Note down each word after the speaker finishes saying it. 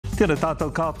Tēnā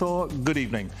tātou katoa, good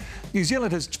evening. New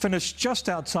Zealand has finished just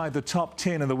outside the top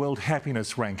 10 in the World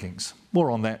Happiness Rankings. More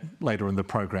on that later in the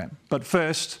program. But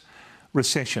first,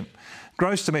 recession.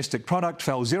 Gross domestic product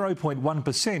fell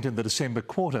 0.1% in the December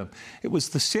quarter. It was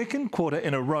the second quarter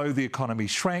in a row the economy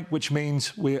shrank, which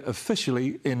means we're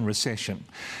officially in recession.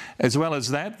 As well as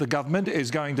that, the government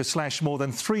is going to slash more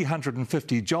than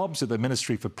 350 jobs at the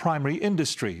Ministry for Primary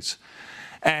Industries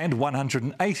and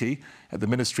 180 at the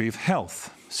Ministry of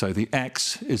Health. So the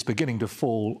axe is beginning to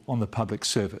fall on the public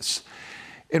service.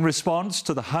 In response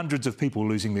to the hundreds of people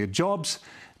losing their jobs,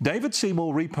 David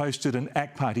Seymour reposted an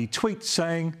ACT Party tweet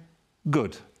saying,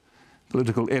 "Good."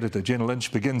 Political editor Jenna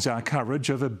Lynch begins our coverage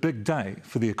of a big day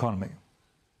for the economy.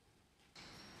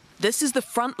 This is the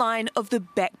front line of the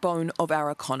backbone of our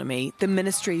economy, the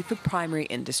Ministry for Primary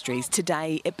Industries.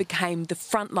 Today, it became the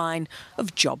front line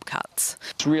of job cuts.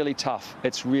 It's really tough,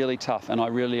 and I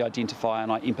really identify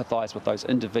and I empathise with those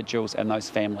individuals and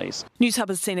those families. Newshub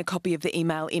has seen a copy of the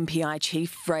email MPI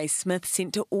Chief Ray Smith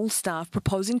sent to all staff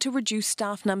proposing to reduce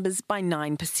staff numbers by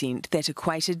 9%. That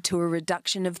equated to a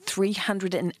reduction of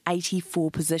 384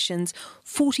 positions,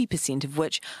 40% of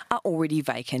which are already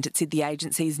vacant. It said the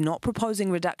agency is not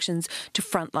proposing reductions to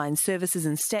frontline services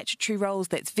and statutory roles,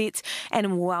 that's vets,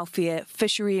 animal welfare,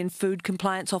 fishery and food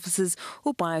compliance officers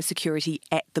or biosecurity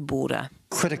at the border.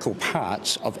 Critical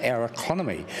parts of our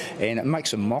economy, and it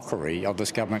makes a mockery of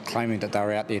this government claiming that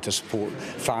they're out there to support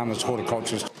farmers,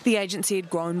 horticulturists. The agency had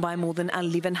grown by more than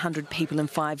 1,100 people in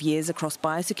 5 years across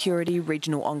biosecurity,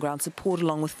 regional on-ground support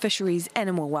along with fisheries,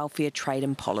 animal welfare, trade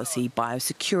and policy.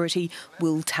 Biosecurity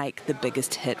will take the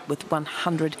biggest hit with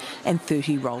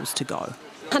 130 roles to go.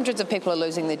 Hundreds of people are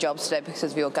losing their jobs today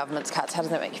because of your government's cuts. How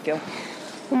does that make you feel?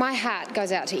 Well, my heart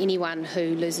goes out to anyone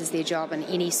who loses their job in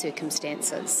any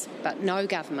circumstances, but no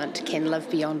government can live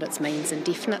beyond its means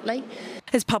indefinitely.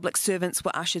 As public servants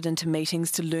were ushered into meetings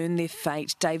to learn their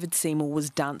fate, David Seymour was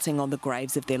dancing on the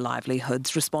graves of their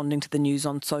livelihoods. Responding to the news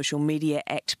on social media,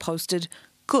 ACT posted,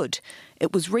 "Good."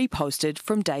 It was reposted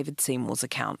from David Seymour's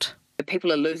account.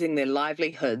 People are losing their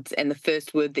livelihoods and the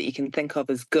first word that you can think of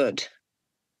is good.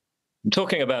 I'm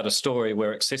talking about a story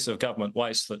where excessive government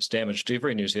waste that's damaged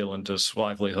every New Zealander's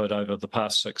livelihood over the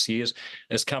past 6 years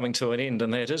is coming to an end,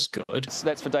 and that is good. So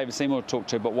that's for David Seymour to talk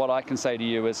to, but what I can say to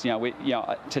you is,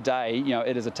 today,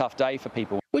 it is a tough day for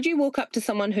people. Would you walk up to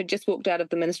someone who just walked out of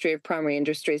the Ministry of Primary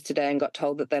Industries today and got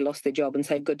told that they lost their job and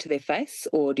say good to their face,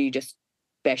 or do you just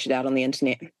bash it out on the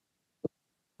internet?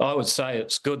 I would say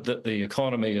it's good that the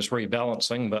economy is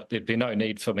rebalancing, but there'd be no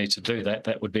need for me to do that.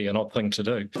 That would be an odd thing to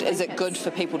do. Is it good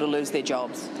for people to lose their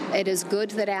jobs? It is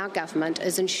good that our government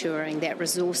is ensuring that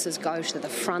resources go to the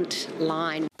front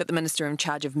line. But the Minister in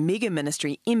charge of Mega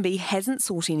Ministry, MB, hasn't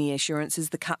sought any assurances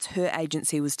the cuts her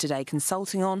agency was today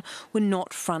consulting on were not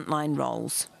frontline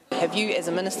roles. Have you, as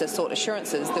a minister, sought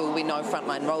assurances there will be no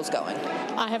frontline roles going?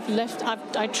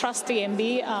 I trust the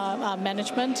MB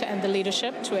management and the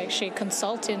leadership to actually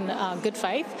consult in good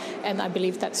faith, and I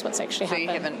believe that's what's actually happened.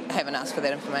 So you haven't asked for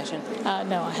that information?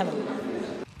 No, I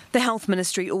haven't. The Health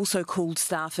Ministry also called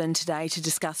staff in today to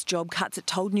discuss job cuts. It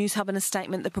told Newshub in a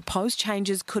statement the proposed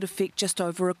changes could affect just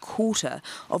over a quarter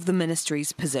of the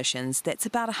ministry's positions. That's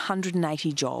about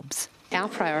 180 jobs. Our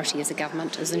priority as a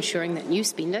government is ensuring that new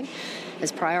spending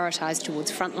is prioritised towards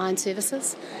frontline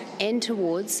services and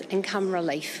towards income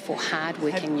relief for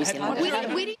hard-working New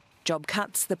Zealanders. Job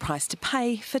cuts, the price to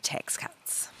pay for tax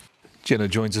cuts. Jenna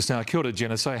joins us now. Kia ora,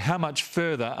 Jenna. So how much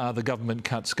further are the government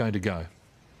cuts going to go?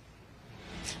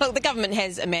 Look, the government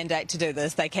has a mandate to do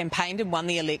this. They campaigned and won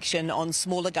the election on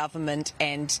smaller government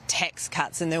and tax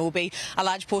cuts, and there will be a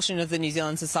large portion of the New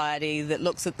Zealand society that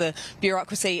looks at the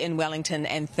bureaucracy in Wellington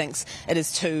and thinks it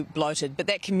is too bloated. But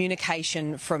that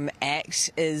communication from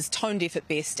ACT is tone deaf at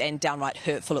best and downright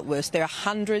hurtful at worst. There are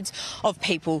hundreds of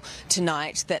people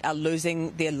tonight that are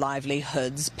losing their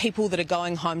livelihoods, people that are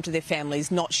going home to their families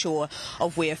not sure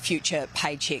of where future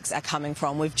paychecks are coming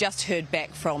from. We've just heard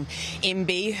back from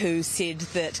MB, who said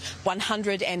that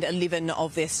 111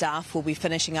 of their staff will be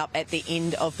finishing up at the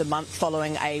end of the month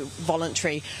following a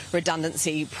voluntary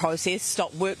redundancy process.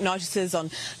 Stop work notices on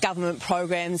government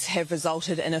programs have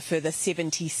resulted in a further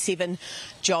 77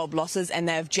 job losses, and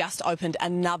they have just opened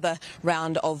another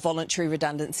round of voluntary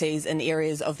redundancies in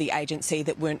areas of the agency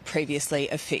that weren't previously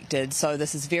affected. So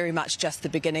this is very much just the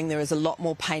beginning. There is a lot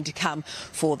more pain to come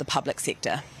for the public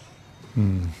sector.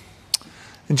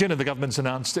 And Jenna, the government's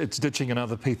announced it's ditching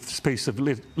another piece of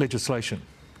legislation.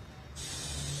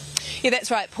 Yeah,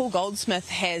 that's right. Paul Goldsmith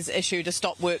has issued a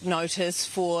stop work notice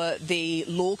for the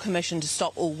Law Commission to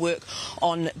stop all work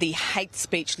on the hate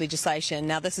speech legislation.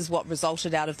 Now, this is what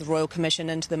resulted out of the Royal Commission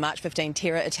into the March 15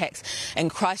 terror attacks in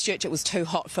Christchurch. It was too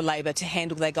hot for Labour to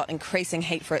handle. They got increasing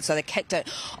heat for it, so they kicked it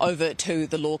over to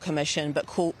the Law Commission. But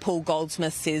Paul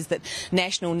Goldsmith says that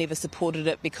National never supported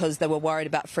it because they were worried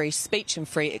about free speech and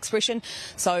free expression,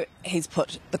 so he's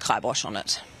put the kibosh on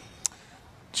it.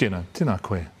 Jenna, tēnā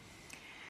koe.